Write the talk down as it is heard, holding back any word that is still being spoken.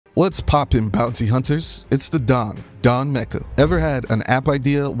What's poppin', bounty hunters? It's the Don Mecca. Ever had an app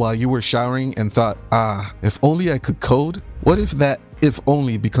idea while you were showering and thought, if only I could code? What if that if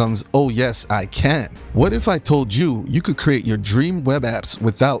only becomes, oh yes, I can? What if I told you you could create your dream web apps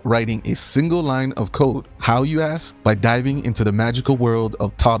without writing a single line of code? How, you ask? By diving into the magical world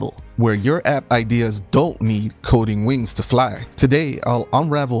of Toddle, where your app ideas don't need coding wings to fly. Today, I'll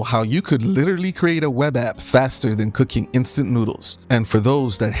unravel how you could literally create a web app faster than cooking instant noodles. And for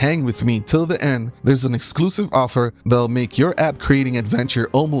those that hang with me till the end, there's an exclusive offer that'll make your app creating adventure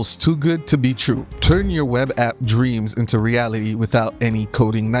almost too good to be true. Turn your web app dreams into reality without any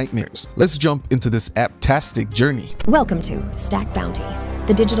coding nightmares. Let's jump into this app-tastic journey. Welcome to Stack Bounty,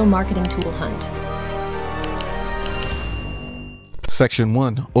 the digital marketing tool hunt. Section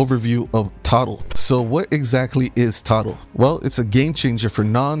 1, Overview of Toddle. So what exactly is Toddle? Well, it's a game changer for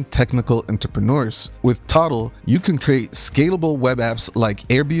non-technical entrepreneurs. With Toddle, you can create scalable web apps like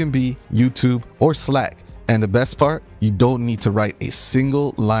Airbnb, YouTube, or Slack. And the best part, you don't need to write a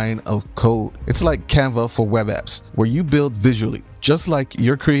single line of code. It's like Canva for web apps, where you build visually, just like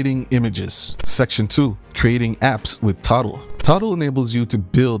you're creating images. Section 2, Creating Apps with Toddle. Toddle enables you to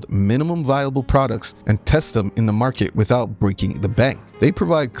build minimum viable products and test them in the market without breaking the bank. They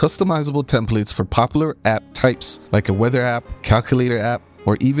provide customizable templates for popular app types like a weather app, calculator app,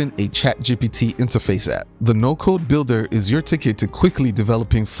 or even a ChatGPT interface app. The no-code builder is your ticket to quickly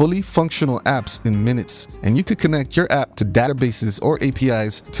developing fully functional apps in minutes, and you could connect your app to databases or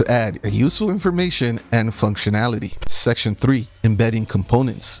APIs to add useful information and functionality. Section 3, Embedding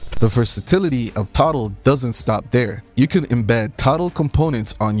Components. The versatility of Toddle doesn't stop there. You can embed Toddle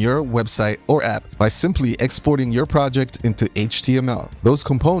components on your website or app by simply exporting your project into HTML. Those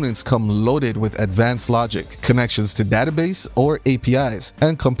components come loaded with advanced logic, connections to database or APIs,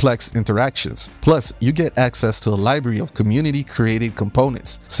 and complex interactions. Plus, you get access to a library of community-created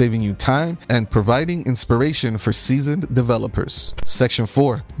components, saving you time and providing inspiration for seasoned developers. Section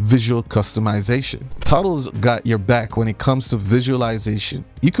 4, Visual Customization. Toddle's got your back when it comes to visualization.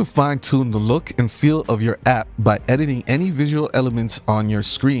 You can fine-tune the look and feel of your app by editing any visual elements on your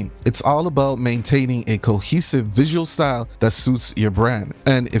screen. It's all about maintaining a cohesive visual style that suits your brand.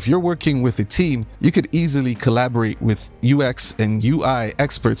 And if you're working with a team, you could easily collaborate with UX and UI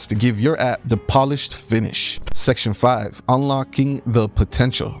experts to give your app the polished finish. Section 5, Unlocking the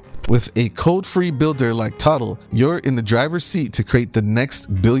Potential. With a code-free builder like Toddle, you're in the driver's seat to create the next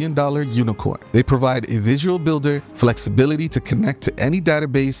billion-dollar unicorn. They provide a visual builder, flexibility to connect to any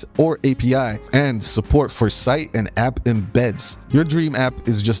database or API, and support for site and app embeds. Your dream app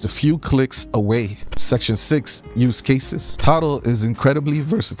is just a few clicks away. Section 6, Use Cases. Toddle is incredibly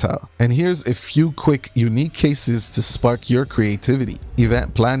versatile, and here's a few quick, unique cases to spark your creativity.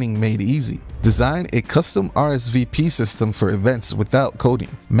 Event planning made easy. Design a custom RSVP system for events without coding.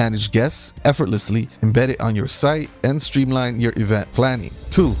 Manage guests effortlessly, embed it on your site, and streamline your event planning.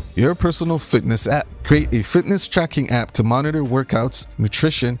 2. Your personal fitness app. Create a fitness tracking app to monitor workouts,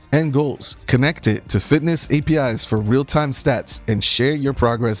 nutrition, and goals. Connect it to fitness APIs for real-time stats and share your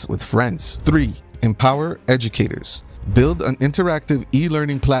progress with friends. 3. Empower educators. Build an interactive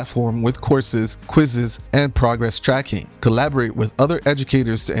e-learning platform with courses, quizzes, and progress tracking. Collaborate with other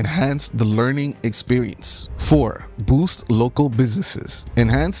educators to enhance the learning experience. 4. Boost local businesses.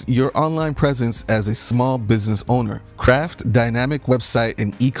 Enhance your online presence as a small business owner. Craft dynamic website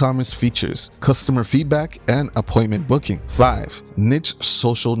and e-commerce features, customer feedback, and appointment booking. 5. Niche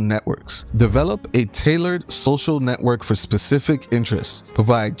social networks. Develop a tailored social network for specific interests.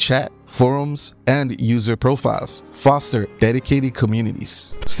 Provide chat, forums, and user profiles. Foster dedicated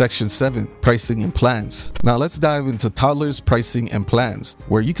communities. Section 7, Pricing and Plans. Now let's dive into Toddler's pricing and plans,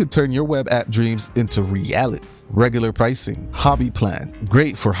 where you can turn your web app dreams into reality. Regular pricing. Hobby plan.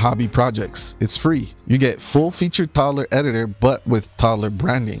 Great for hobby projects. It's free. You get full-featured Toddler editor, but with Toddler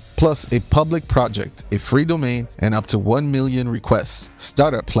branding. Plus a public project, a free domain, and up to 1 million requests.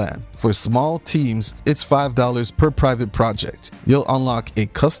 Startup plan. For small teams, it's $5 per private project. You'll unlock a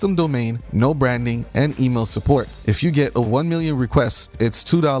custom domain, no branding, and email support. If you get a 1 million requests, it's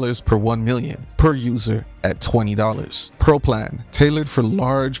 $2 per 1 million per user at $20. Pro plan, tailored for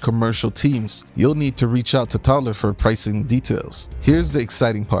large commercial teams. You'll need to reach out to Toddler for pricing details. Here's the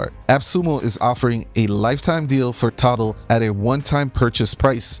exciting part. AppSumo is offering a lifetime deal for Toddle at a one-time purchase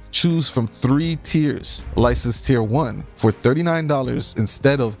price. Choose from 3 tiers. License tier 1 for $39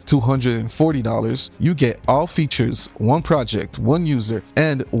 instead of $240. You get all features, 1 project, 1 user,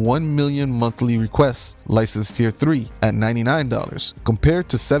 and 1 million monthly requests. License tier 3 at $99 compared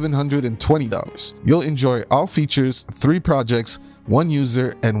to $720. You'll enjoy all features, 3 projects, 1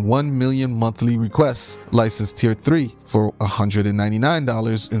 user, and 1 million monthly requests. License Tier 3 for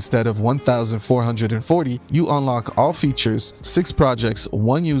 $199 instead of $1,440. You unlock all features, 6 projects,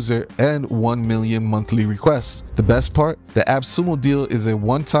 1 user, and 1 million monthly requests. The best part? The AppSumo deal is a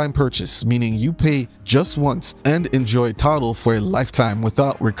one-time purchase, meaning you pay just once and enjoy Toddle for a lifetime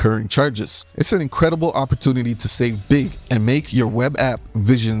without recurring charges. It's an incredible opportunity to save big and make your web app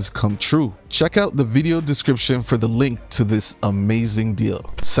visions come true. Check out the video description for the link to this amazing deal.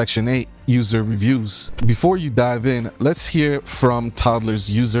 Section 8. User reviews. Before you dive in, let's hear from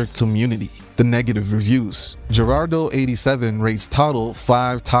Toddler's user community. The negative reviews. Gerardo87 rates Toddle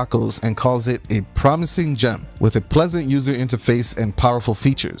 5 tacos and calls it a promising gem with a pleasant user interface and powerful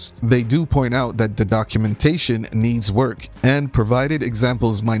features. They do point out that the documentation needs work and provided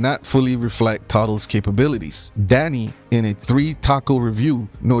examples might not fully reflect Toddle's capabilities. Danny, in a 3 taco review,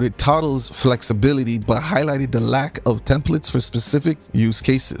 noted Toddle's flexibility but highlighted the lack of templates for specific use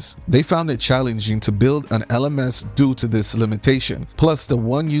cases. They found it challenging to build an LMS due to this limitation, plus the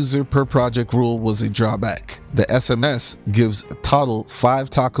 1 user per project rule was a drawback. The SMS gives Toddle 5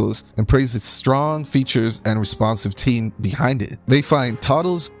 tacos and praises its strong features and responsive team behind it. They find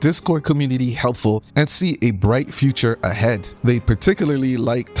Toddle's Discord community helpful and see a bright future ahead. They particularly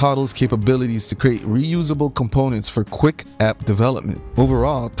like Toddle's capabilities to create reusable components for quick app development.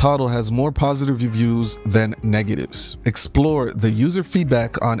 Overall, Toddle has more positive reviews than negatives. Explore the user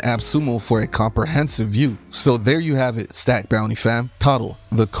feedback on AppSumo for a comprehensive view. So there you have it, Stack Bounty fam. Toddle,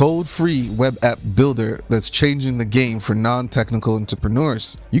 the code-free web app builder that's changing the game for non-technical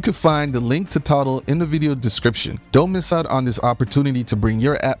entrepreneurs. You can find the link to Toddle in the video description. Don't miss out on this opportunity to bring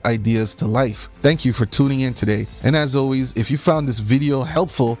your app ideas to life. Thank you for tuning in today. And as always, if you found this video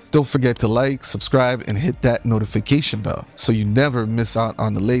helpful, don't forget to like, subscribe, and hit that notification bell so you never miss out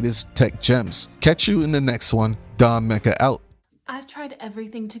on the latest tech gems. Catch you in the next one. Don Mecca out. I've tried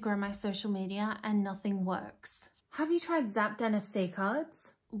everything to grow my social media and nothing works. Have you tried Zapped NFC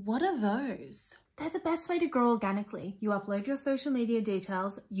cards? What are those? They're the best way to grow organically. You upload your social media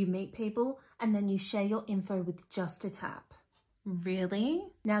details, you meet people, and then you share your info with just a tap. Really?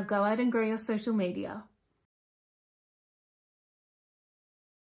 Now go out and grow your social media.